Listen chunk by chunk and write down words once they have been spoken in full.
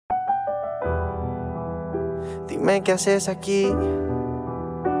Dime qué haces aquí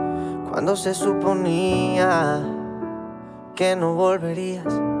cuando se suponía que no volverías.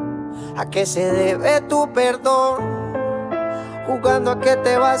 ¿A qué se debe tu perdón? Jugando a que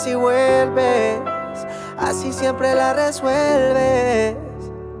te vas y vuelves, así siempre la resuelves,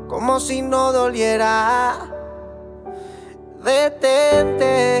 como si no doliera.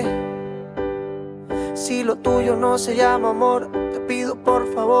 Detente, si lo tuyo no se llama amor, te pido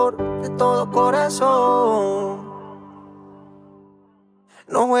por favor de todo corazón,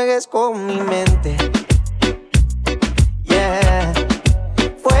 no juegues con mi mente. Yeah.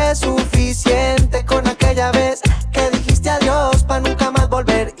 Fue suficiente con aquella vez que dijiste adiós pa' nunca más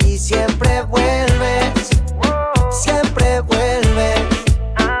volver. Y siempre vuelves, siempre vuelves.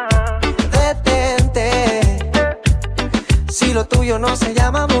 Detente, si lo tuyo no se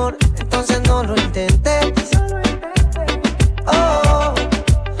llama amor, entonces no lo intentes. Oh,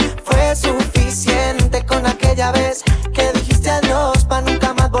 fue suficiente con aquella vez que dijiste adiós pa'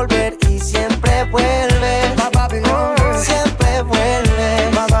 nunca más volver. Y siempre vuelves, siempre vuelves.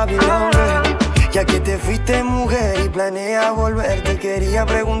 Ya que te fuiste, mujer, y planeas volver, te quería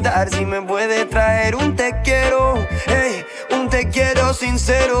preguntar si me puedes traer un te quiero, hey, un te quiero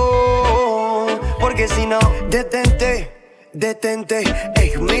sincero. Porque si no, detente,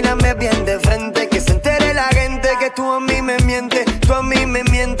 ey, mírame bien de frente, que se entere la gente que tú a mí me mientes, tú a mí me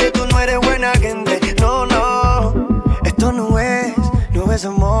mientes, tú no eres buena gente. No, esto no es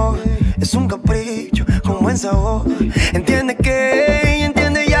amor, es un capricho con buen sabor. Entiende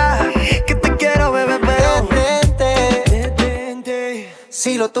ya, que te quiero, bebé, pero detente.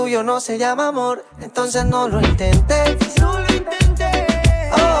 Si lo tuyo no se llama amor, entonces no lo intentes.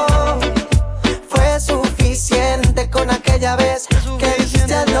 Oh, fue suficiente con aquella vez que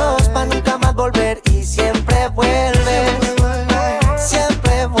dijiste adiós pa' nunca más volver. Y siempre vuelves,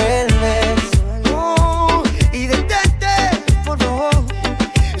 siempre vuelves. Y detente, por favor.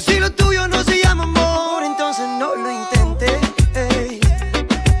 Si lo tuyo no se llama amor, entonces no lo intentes.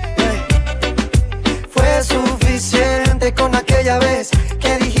 Fue suficiente con aquella vez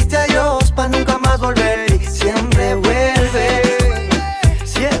que dijiste adiós pa' nunca más volver. Y siempre vuelve,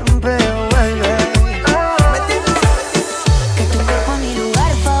 siempre vuelve. Que tu cuerpo es mi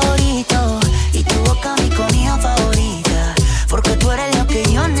lugar favorito y tu boca mi comida favorita. Porque tú eres lo que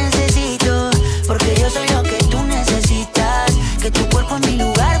yo necesito, porque yo soy lo que tú necesitas. Que tu cuerpo es mi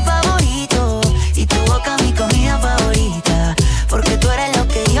lugar favorito y tu boca mi comida favorita. Porque tú eres lo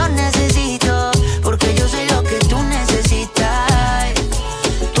que yo necesito, porque yo soy lo que tú necesitas.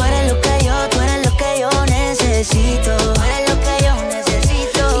 Tú eres lo que yo necesito. Tú eres lo que yo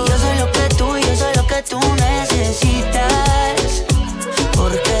necesito. Y yo soy lo que tú necesitas.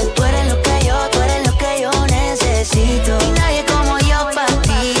 Porque tú eres lo que yo necesito. Y nadie como yo para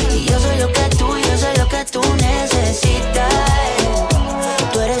ti. Y yo soy lo que tú necesitas.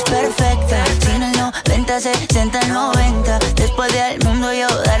 Tú eres perfecta, sin el 90, 60, 90. Después del mundo yo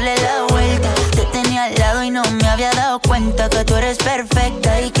darle la vuelta. Te tenía al lado y no me había dado cuenta que tú eres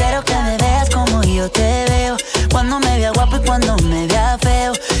perfecta. Y quiero que me veas como yo te veo, cuando me vea guapo y cuando me vea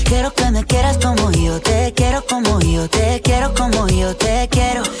feo. Quiero que me quieras como yo te quiero, como yo te quiero, como yo te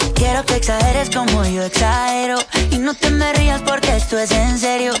quiero. Quiero que exageres como yo exagero y no te me rías porque esto es en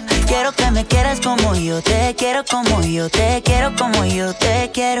serio. Quiero que me quieras como yo te quiero, como yo te quiero, como yo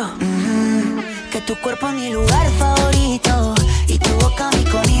te quiero. Que tu cuerpo es mi lugar favorito y tu boca mi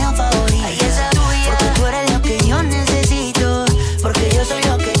comida favorita. Ay, esa tuya. Porque tú eres lo que yo necesito, porque yo soy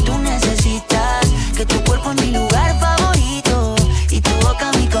lo que tú necesitas. Que tu cuerpo es mi lugar favorito y tu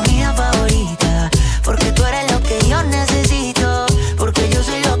boca mi comida favorita. Porque tú eres lo que yo necesito, porque yo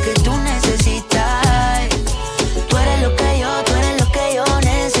soy lo que tú necesitas. Tú eres lo que yo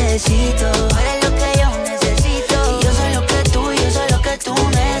necesito. Tú eres lo que yo necesito. Y yo soy lo que tú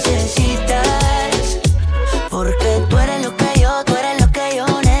necesitas. Porque tú eres lo que yo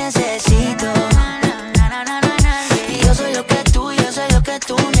necesito. Y yo soy lo que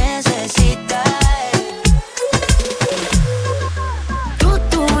tú necesitas.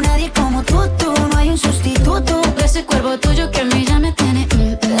 Tú, nadie como tú, no hay un sustituto. Ese cuerpo tuyo que a mí ya me tiene.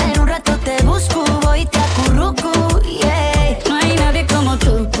 En un rato te busco, voy y te acurruco, yeah. No hay nadie como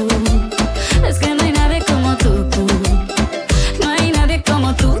tú.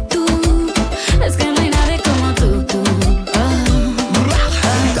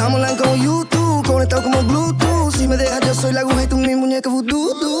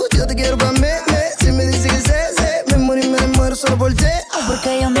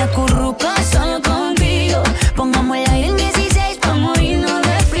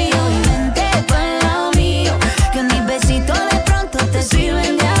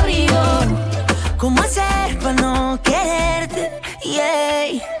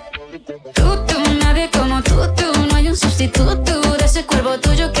 Nadie como tú, no hay un sustituto de ese cuerpo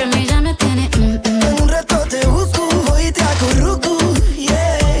tuyo que a mí ya me tiene. En un rato te busco, voy y te acurruco,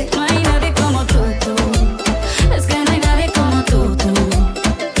 yeah. No hay nadie como tú, es que no hay nadie como tú.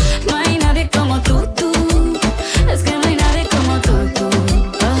 No hay nadie como tú, es que no hay nadie como tú.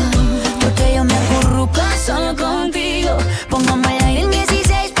 Porque yo me acurruco Solo contigo, póngame el aire en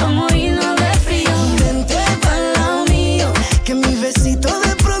 16 pa' morirnos de frío. Y vente pa'l lado mío, que mis besitos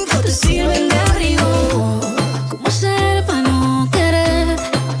de pronto te Sirven de abrigo. ¿Cómo hacer para no querer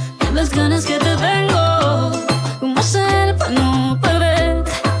de las ganas que te tengo? ¿Cómo hacer para no perder?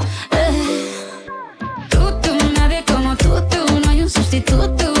 Nadie como tú, no hay un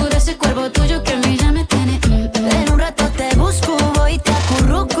sustituto de ese cuerpo tuyo que a mí ya me tiene. En un rato te busco, voy y te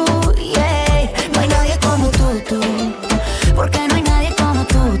acurruco, yeah. No hay nadie como tú, porque no hay nadie como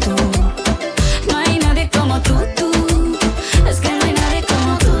tú. No hay nadie como tú, es que no hay nadie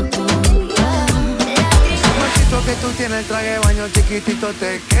como tú. Ese cuerpito que tú tienes, el traje de baño chiquitito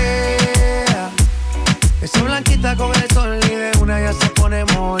te queda. Esa blanquita con el sol y de una ya se pone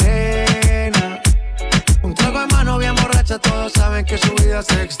morena. Un trago de mano bien borracha, todos saben que su vida es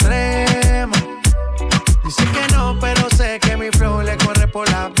extrema. Dice que no, pero sé que mi flow le corre por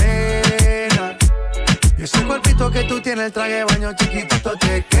la pena. Y ese cuerpito que tú tienes, el traje de baño chiquitito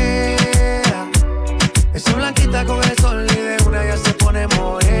te queda. Esa blanquita con el sol y de una ya se pone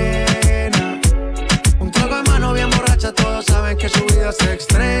morena. Un trago de mano bien borracha, todos saben que su vida es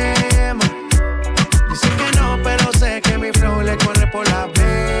extrema. Dice que no, pero sé que mi flow le corre por la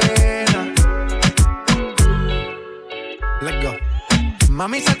pena. Let's go.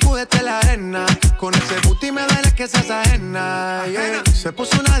 Mami, sacúdete la arena. Con ese booty me duele que seas ajena, yeah. Se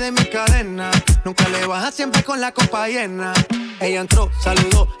puso una de mis cadenas. Nunca le baja, siempre con la copa llena. Ella entró,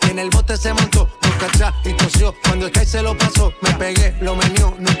 saludó y en el bote se montó. No cachá y tosió. Cuando el que se lo pasó, me pegué, lo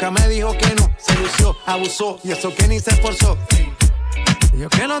menió. Nunca me dijo que no, se lució, abusó. Y eso que ni se esforzó. Yo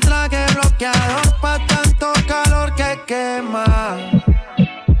que no traje bloqueador pa' tanto calor que quema.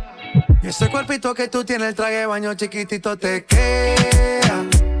 Y ese cuerpito que tú tienes, el traje de baño chiquitito te queda.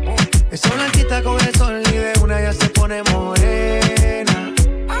 Esa blanquita con el sol y de una ya se pone morena.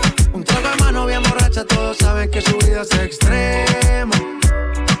 Un trago de mano bien borracha, todos saben que su vida es extrema.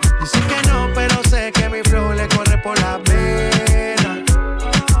 Dicen que no, pero sé que mi flow le corre por la pena.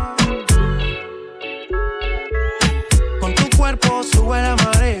 Con tu cuerpo sube la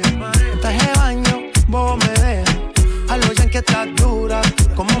marea. En traje de baño, vos me dejas. A lo ya que estás dura,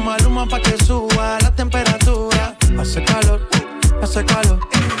 como Maluma pa' que suba la temperatura. Hace calor,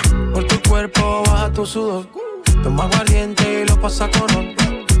 por tu cuerpo baja tu sudor. Toma aguardiente y lo pasa con ron.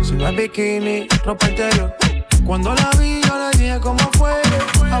 Si no es bikini, ropa interior. Cuando la vi yo le dije cómo fue.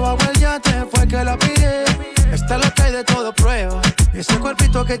 Abajo el yate fue que la pillé. Esta es lo que hay de todo prueba. Y ese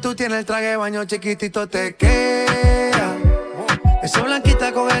cuerpito que tú tienes, el traje de baño chiquitito te queda. Esa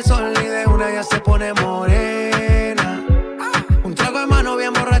blanquita con el sol y de una ya se pone morena. Un trago de mano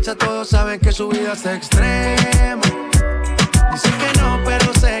bien borracha, todos saben que su vida es extrema. Dicen que no,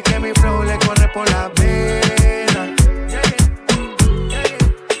 pero sé que mi flow le corre por la pena.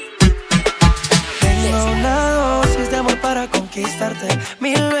 Tengo una dosis de amor para conquistarte.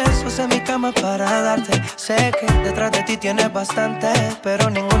 1000 besos en mi cama para darte. Sé que detrás de ti tienes bastante, pero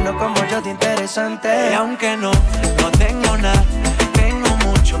ninguno como yo de interesante. Y aunque no tengo nada, tengo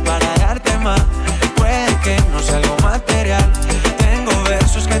mucho para darte más. Puede que no sea algo material, tengo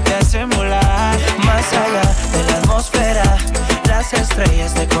versos que te hacen volar. Más allá de la atmósfera, las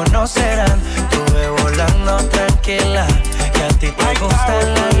estrellas te conocerán. Tuve volando tranquila, que a ti te gusta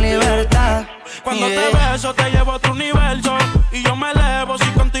la libertad. Cuando te beso te llevo a otro universo y yo me elevo si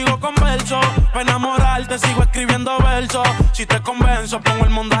contigo converso. Pa' enamorarte sigo escribiendo versos. Si te convenzo pongo el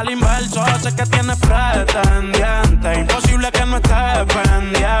mundo al inverso. Sé que tienes pretendiente, imposible que no estés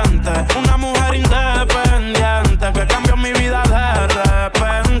pendiente. Una mujer independiente que cambió mi vida de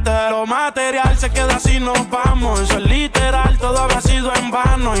repente. Lo material se queda si nos vamos. Eso es literal, todo habrá sido en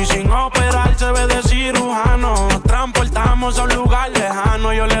vano. Y sin operar se ve de cirujano. Nos transportamos a un lugar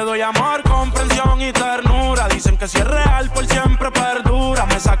lejano. Yo le doy amor, comprensión y ternura. Dicen que si es real por siempre perdura.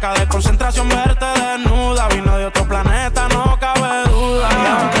 Me saca de concentración verte desnuda. Vino de otro planeta, no cabe duda. Y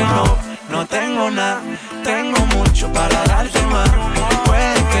aunque no tengo nada, tengo mucho para darte más.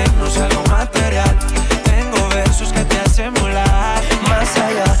 Puede que no sea algo material, tengo versos que te hacen volar. Más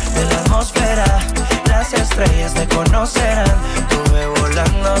allá de la atmósfera, las estrellas te conocerán. Tuve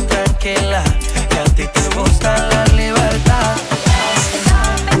volando tranquila, que a ti te gusta la libertad.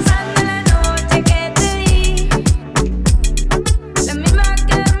 Estaba pensando en la noche que te di, la misma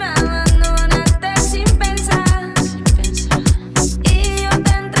que me abandonaste sin pensar. Y yo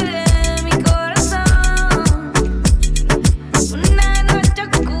te entregué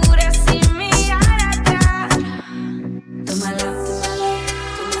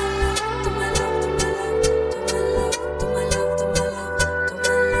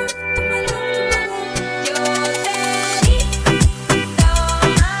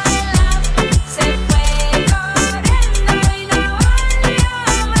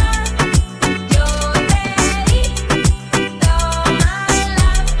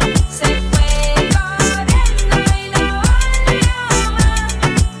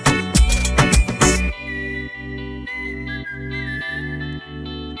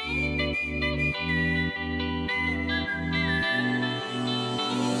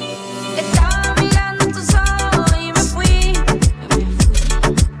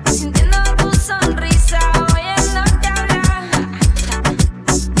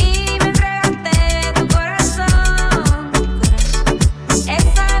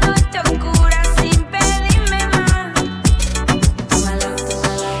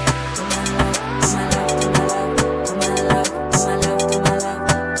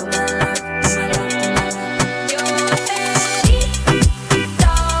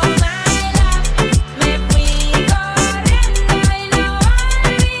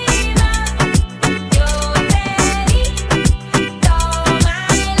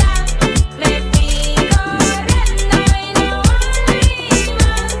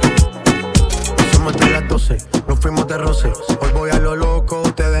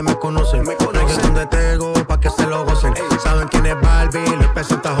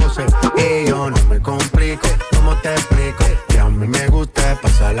Santa José. Y yo no me complico, ¿cómo te explico? Que a mí me gusta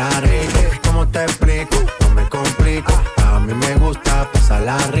pasarla rico. ¿Cómo te explico? No me complico, a mí me gusta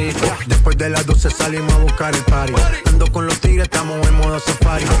pasarla rico. Después de las 12 salimos a buscar el party. Ando con los tigres, estamos en modo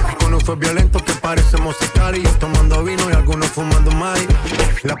safari. Con un fue violento que parecemos sicarios, tomando vino y algunos fumando mari.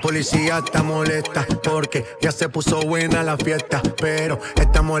 La policía está molesta porque ya se puso buena la fiesta, pero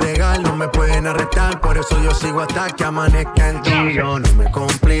estamos legal, no me pueden arrestar. Por eso yo sigo hasta que amanezca en ti. Yo no me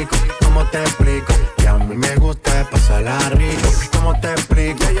complico, ¿cómo te explico? Que a mí me gusta pasarla rico. ¿Cómo te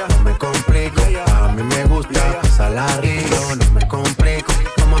explico? No me complico, a mí me gusta pasarla rico. No me complico,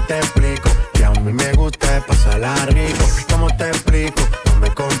 ¿cómo te explico? Que a mí me gusta pasarla rico. ¿Cómo te explico? No me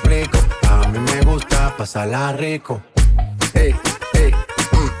complico, a mí me gusta pasarla rico. Ey, ey,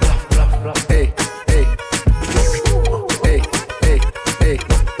 ey, ey, ey, ey, ey,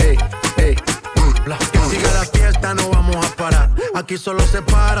 ey, ey. Que siga la fiesta, no vamos a parar. Aquí solo se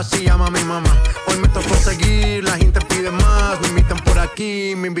para si llama mi mamá. Hoy me tocó seguir, la gente pide más. Me invitan por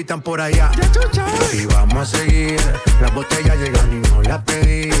aquí, me invitan por allá. Y vamos a seguir, las botellas llegan y no las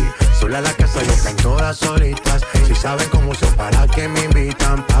pedí. Sola la casa y están todas solitas. Si saben cómo se para que me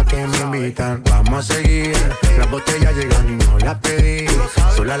invitan, pa' que me invitan. Vamos a seguir, las botellas llegan y no las pedí.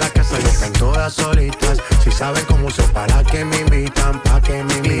 Sola la casa y están todas solitas. Si saben cómo se para que me invitan, pa' que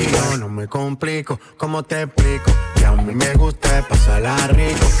me invitan. Y yo no me complico, ¿cómo te explico? Que a mí me gusta pasarla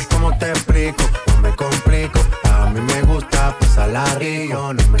rico. ¿Cómo te explico? No me complico, a mí me gusta pasarla rico.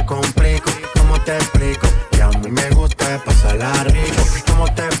 Yo no me complico, ¿cómo te explico? Que a mí me gusta pasarla rico.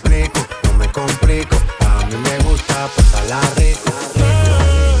 ¿Cómo te explico? No me complico, a mí me gusta pasarla rico.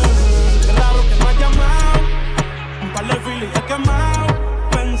 Qué raro que no has llamado, un par de filis he quemado,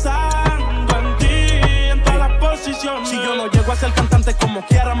 pensando en ti, en todas las posiciones. Si yo no llego a ser cantante como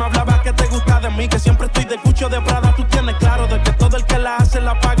quiera, me hablaba que te gusta de mí, que siempre estoy de Gucci o de Prada. Tú tienes claro de que todo el que la hace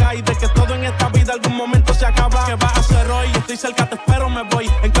la paga y de que todo en esta vida algún momento se acaba. ¿Qué vas a hacer hoy? Estoy cerca, te espero, me voy.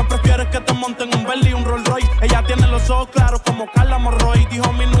 ¿En qué prefieres que te monten un Bentley y un Rolls Royce? Ella tiene los ojos claros como Carla Morroy.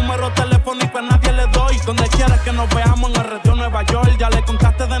 Dijo mi número telefónico a nadie le doy. Donde quieras que nos veamos en el retiro Nueva York. Ya le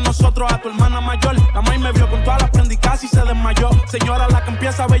contaste de nosotros a tu hermana mayor. La maíz me vio con todas las prendicas y se desmayó. Señora, la que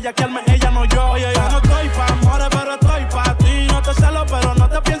empieza a bellaquearme, ella no yo. Oye, yo no estoy pa' amores, pero estoy pa' ti. No te celo, pero no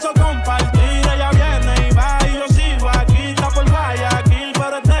te pienso compartir. Ella viene y va y yo sigo aquí. Está por Guayaquil,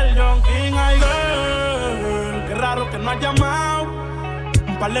 pero es del John King. Ay, girl, qué raro que no has llamado.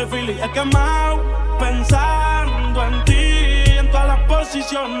 Un par de filis he quemado, pensando en ti, en todas las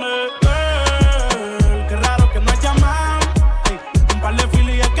posiciones. Girl, qué raro que no has llamado. Ey, un par de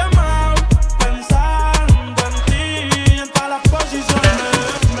filis he quemado, pensando en ti, en todas las posiciones.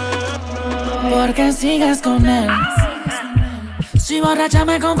 Porque sigues con él. Si borracha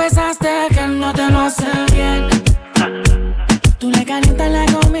me confesaste que él no te lo hace bien. Tú le calientas la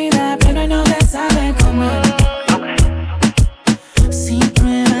comida, pero él no te sabe comer. Si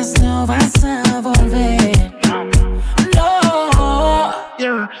pruebas no vas a volver. No.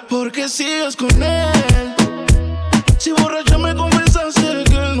 Yeah. Porque sigues con él. Si borracha me confesaste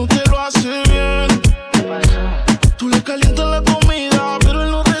que él no te lo hace bien. Tú le calientas la comida, pero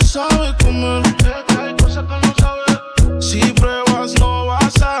él no te sabe comer. Hay cosas que no sabe. Si pruebas no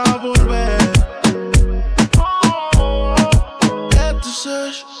vas a volver.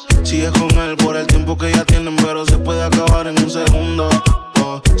 Entonces, sigue con él por el tiempo que ya tienen, pero se puede acabar en un segundo.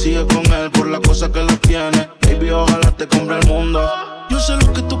 Sigue con él por la cosa que lo tiene. Baby, ojalá te compre el mundo. Yo sé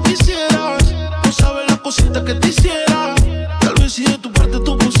lo que tú quisieras. No sabes las cositas que te hiciera. Tal vez si de tu parte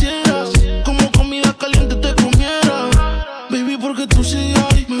tú pusieras, como comida caliente te comiera. Baby, porque tú sigues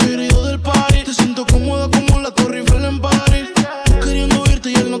ahí. Me hubiera ido del party. Te siento cómoda como la Torre Eiffel en París. Tú queriendo irte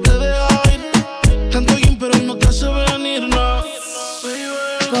y él no te deja ir. Tanto bien, pero él no te hace venir, no.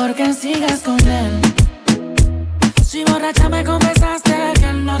 Porque sigues con él. Si borracha me confesaste que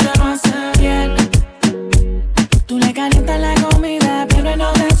él no te lo hace bien. Tú le calientas la comida, pero él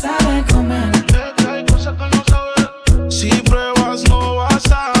no te sabe comer. Hay cosas que no sabes. Si pruebas no vas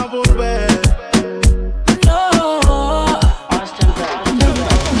a volver. No.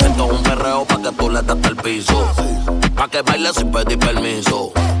 Esto es un perreo pa' que tú le des el piso. Pa' que bailes sin pedir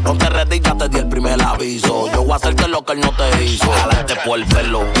permiso. Ponte ready, ya te di el primer aviso. Yo voy a hacerte lo que él no te hizo. Jalarte por el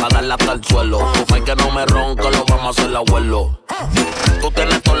pelo, a darle hasta el suelo. Tu fe que no me ronca, lo vamos a hacer abuelo. Tú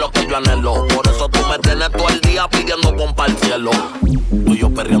tienes todo lo que yo anhelo. Por eso tú me tienes todo el día pidiendo pompa al cielo. Tú y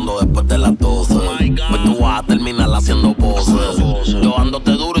yo perreando después de las 12. Pues tú vas a terminar haciendo voces. Yo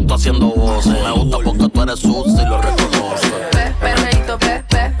dándote duro y tú haciendo voces. Me gusta porque tú eres sucia y lo reconoces. Perreito,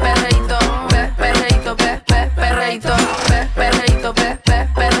 perreito, perreito, perreito, perreito,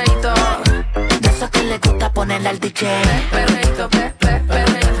 perreito. De eso que le gusta ponerle al DJ. Perreito,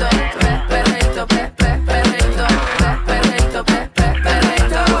 perreito.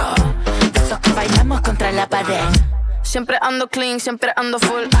 ando clean, siempre ando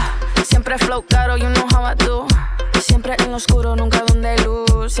full. Siempre flow caro, you know how I do. Siempre en lo oscuro, nunca donde hay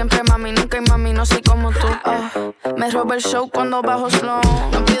luz. Siempre mami, nunca hay mami, no soy como tú. Me roba el show cuando bajo slow.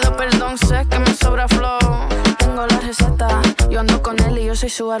 No pido perdón, sé que me sobra flow. Tengo la receta, yo ando con él y yo soy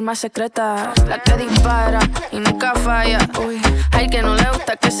su arma secreta. La que dispara y nunca falla. Uy, al que no le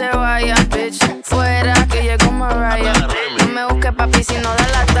gusta que se vaya, bitch. Fuera que llegó Mariah. No me busques papi si no da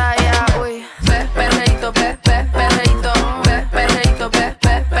la talla. Uy, perreito, perreito, perreito, perreito,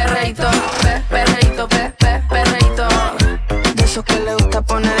 perreito, perreito. De esos que le gusta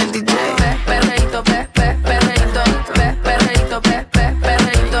poner el DJ. Perreito, perreito, perreito, perreito,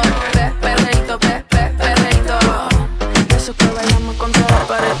 perreito, perreito. De esos que bailamos contra la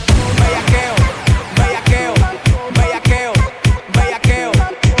pared. Bellaqueo, bellaqueo, bellaqueo, bellaqueo,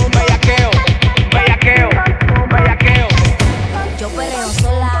 bellaqueo, bellaqueo, bellaqueo. Yo perreo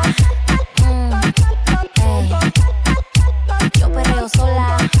sola. Yo perreo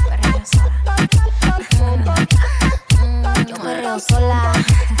sola. Perreo sola. Yo perreo sola.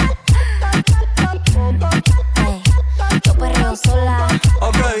 Yo perreo sola.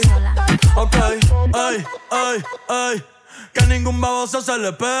 Ok, ay, ay, ay. Que ningún baboso se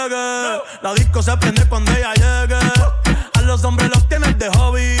le pegue. La disco se prende cuando ella llegue. A los hombres los tienes de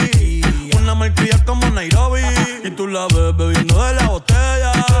hobby. Una malcria como Nairobi. Y tú la ves bebiendo de la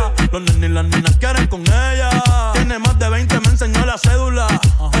botella. Los nenes y las nenas quieren con ella. Tiene más de 20, me enseñó la cédula.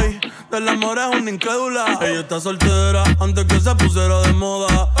 Ey, del amor es una incrédula. Ella está soltera antes que se pusiera de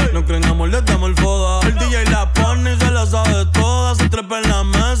moda. No creen amor, le damos el foda. El DJ la pone y se la sabe toda. Se trepa en la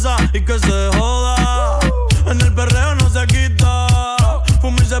mesa y que se joda. En el perreo no se quita.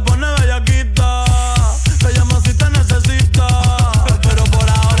 Fuma y se pone bellaquita. Te llama si te necesita. Pero por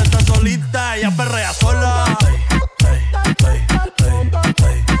ahora está solita. Ella perrea sola.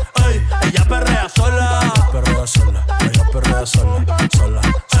 Ella perrea sola. Ella perrea sola. Ella perrea sola. Sola, sola.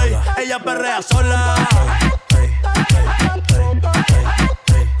 Ella perrea sola.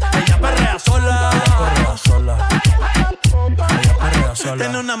 Ella perrea sola. Ella perrea sola. Ella perrea sola.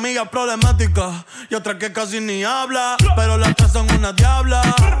 Tiene una amiga problemática y otra que casi ni habla, pero las tres son una diabla.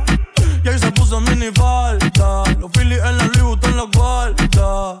 Y ahí se puso mini falta. Los Phillies en la Louis Vuitton los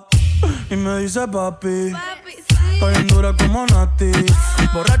guarda. Y me dice papi, estoy en dura como Nati.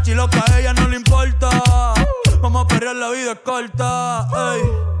 Borracha y loca, a ella no le importa. Vamos a perrear, la vida es corta. Ey.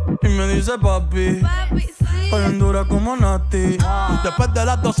 Y me dice papi, estoy en dura como Nati. Después de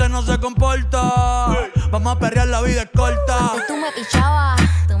las 12 no se comporta. Vamos a perrear, la vida es corta. Antes tú me pichabas,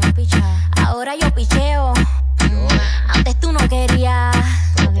 ahora yo picheo. Antes tú no querías,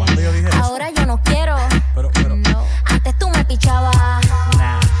 ahora yo no quiero. Pero. No. Antes tú me pichabas,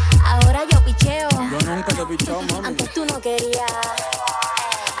 ahora yo picheo. Yo nunca te he pichado, mami. Antes tú no querías,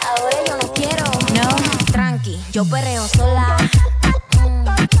 ahora yo no quiero. No, tranqui, yo perreo sola.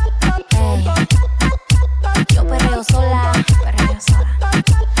 Yo perreo sola. Perreo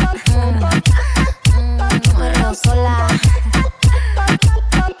sola. Yo perreo sola.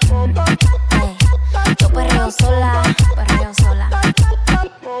 Yo perreo sola. Perreo sola.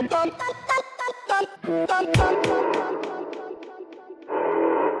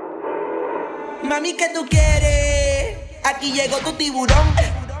 Mami, ¿qué tú quieres? Aquí llegó tu tiburón.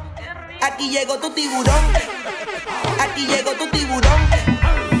 Aquí llegó tu tiburón. Aquí llegó tu tiburón.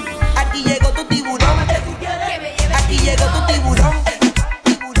 Aquí llegó tu tiburón. Aquí llegó tu tiburón.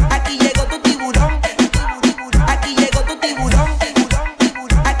 Aquí llegó tu tiburón. Aquí llegó tu tiburón.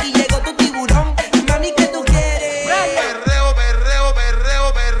 Aquí llegó tu tiburón. Mami, ¿qué tú quieres? Perreo, perreo,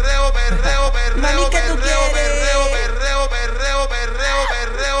 perreo, perreo, perreo, perreo. Mami, ¿qué tú quieres? Perreo, perreo, perreo, perreo,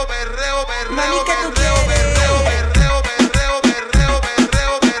 perreo, perreo, perreo. Mami, ¿qué tú perreo, quieres? perreo, perreo, perreo, perreo, perreo,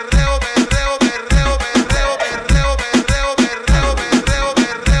 perreo, perreo, perreo, perreo, perreo, perreo, perreo, perreo,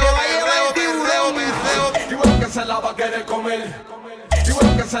 perreo, perreo, perreo. Tiburón que se la va a querer comer.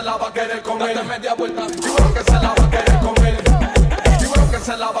 Tiburón que se la va a querer comer. Date media vuelta. Tiburón que se la va a querer comer. Tiburón que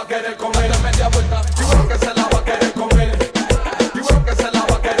se la va a querer comer. Date media vuelta. Tiburón que se la va a querer comer. Tiburón que se la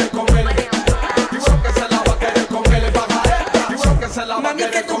va a querer comer. Tiburón que se la va a querer comer. Baja esta. Tiburón que se la va a Mami, ¿qué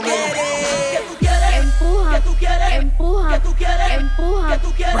querer tú comer. quieres? Empuja. ¿Qué tú quieres? Empuja. ¿Qué tú quieres? Empuja. ¿Qué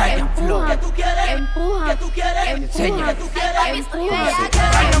tú quieres? Brian Flow. ¿Qué tú quieres? Empuja. ¿Qué tú quieres? Enseña. ¿Qué tú quieres? Empuja. ¿Qué tú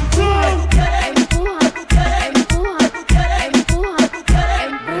quieres? Empuja. ¿Qué tú quieres? Empuja. ¿Qué tú quieres? Empuja. ¿Qué tú quieres?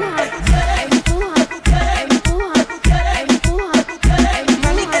 Empuja. ¿Qué tú quieres? Empuja. ¿Qué tú quieres? Empuja. ¿Qué tú quieres? Empuja. ¿Qué tú quieres? Empuja. ¿Qué tú quieres?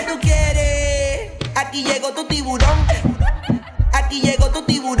 Mami, ¿qué tú quieres? Aquí llegó tu tiburón. Aquí llegó tu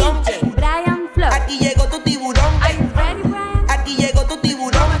tiburón. Brian Flow. Aquí llegó tu tiburón. Are you ready, Brian? Aquí llegó tu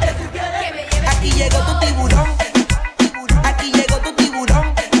tiburón. Aquí llegó tu tiburón. Aquí llegó tu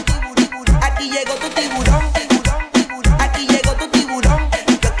tiburón. Aquí llegó tu tiburón. Aquí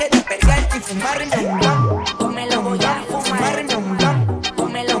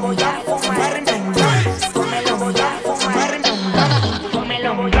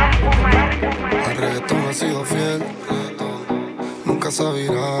nunca se ha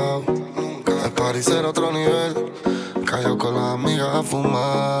virado. El party será otro nivel. Callao con las amigas a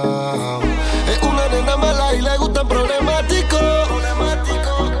fumar. Es una nena mala y le gustan problemáticos.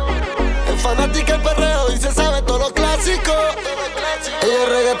 Es fanática del perreo y se sabe todos los clásicos. Ella es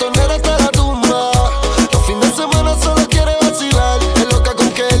reggaetonera hasta la tumba. Los fines de semana solo quiere vacilar. Es loca con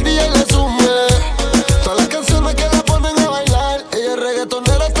que el DJ le sume todas las canciones que la ponen a bailar. Ella es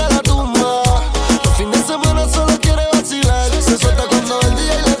reggaetonera hasta la tumba. Los fines de semana solo quiere vacilar. Se suelta cuando el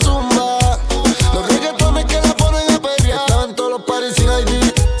DJ le zumba. Los reggaetones que la ponen a pelear. Estaba en todos los parties sin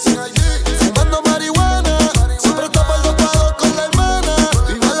ID, fumando marihuana. Siempre tapa el 2 para 2 con la hermana.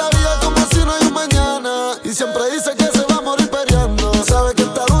 Vive la vida como si no hay un mañana. Y siempre dice que se va a morir peleando. Sabe que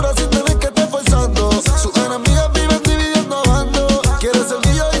está dura sin tener que estar forzando. Sus enemigas viven dividiendo bandos. Quiere ser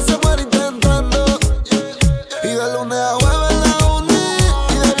guillo y se muere intentando. Y de lunes a jueves en la uni,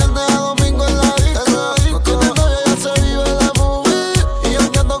 y de viernes a domingo en la disco. No tiene novia, ya se vive la movie. Y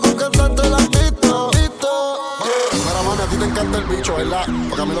andando con cantantes la han visto. Mira, mami, a ti te encanta el bicho, ¿verdad?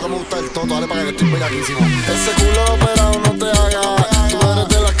 Porque a mí lo que me gusta es el toto, dale para que estoy bellaquísimo. Ese culo operado no te haga. Tú eres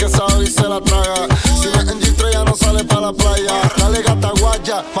de las que sabe y se la traga. Si no es en G3 ya no sale para la playa. Dale gata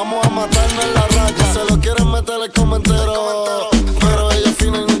guaya, vamos a matarnos en la raya. Se lo quieren meter el comentero, pero ella es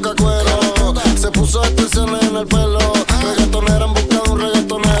fina y nunca cuero. Se puso extensiones en el pelo. Reggaetonera en busca de un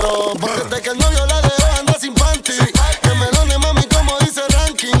reggaetonero. Desde que el novio la dejó anda sin panty. Que me done mami como dice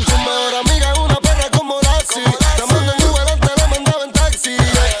ranking. Tu mejor amiga es una perra como Daxi. Te mando en Uber, antes la mandaba en taxi.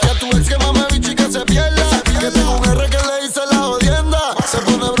 Y a tu ex que mame bicho y que se pierda. Que tengo un R que le hice la jodienda. Se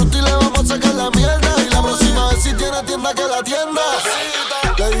pone bruto y le vamos a sacar la mierda. Y la próxima vez si tiene tienda que la atienda.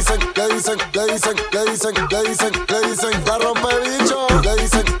 Le dicen, la rompe bicho. Le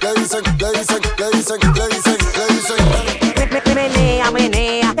dicen.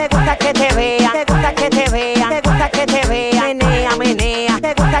 Menea, te gusta que te vea, te gusta que te vea, te gusta que te vea. Menea,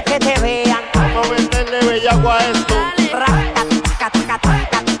 te gusta que te vean. Vamos a meterle bellaco a esto.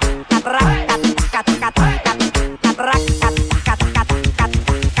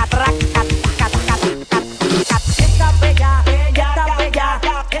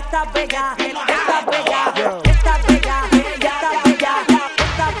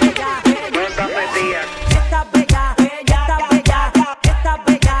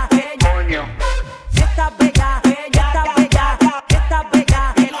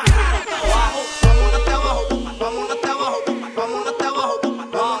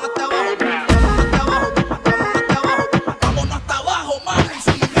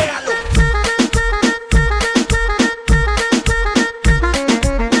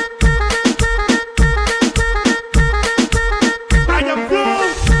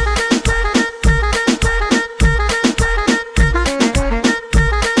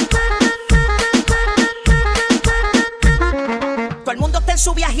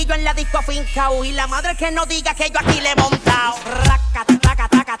 Y la madre que no diga que yo aquí le he montado.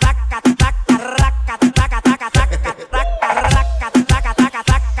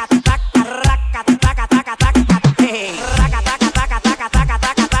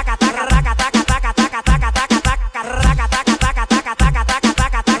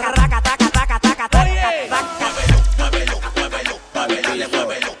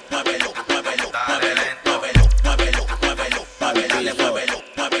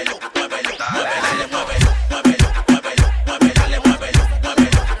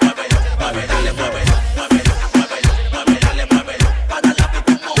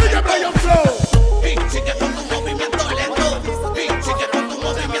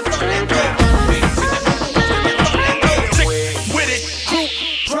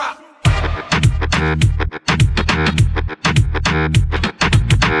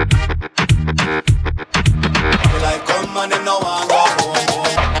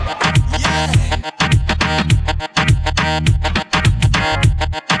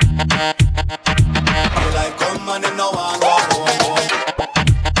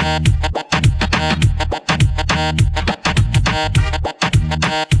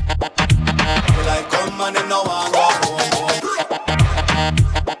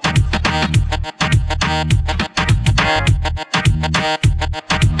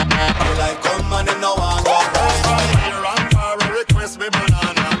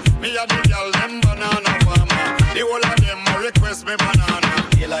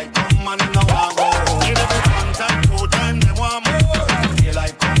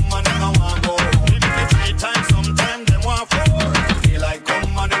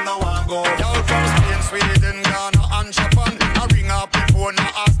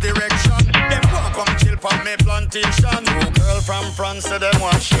 plantation. Two girl from France, so them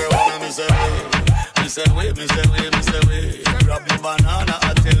want share one. And me say, hey, Me say we. Grab the banana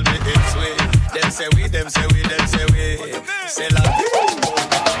and tell me it's we. Them say we. Say la.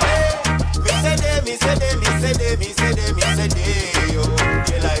 Me say they, yo.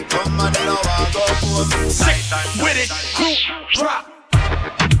 You like come and now I go home. Sick with it, crew, drop.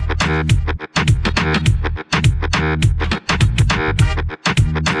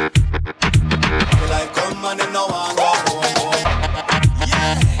 You like come and now I go home.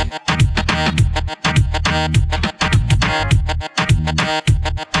 Yeah.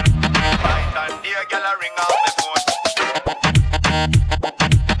 Night and day, girl, I ring out the phone.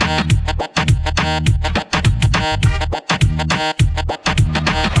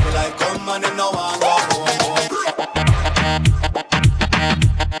 You like come and now I go home.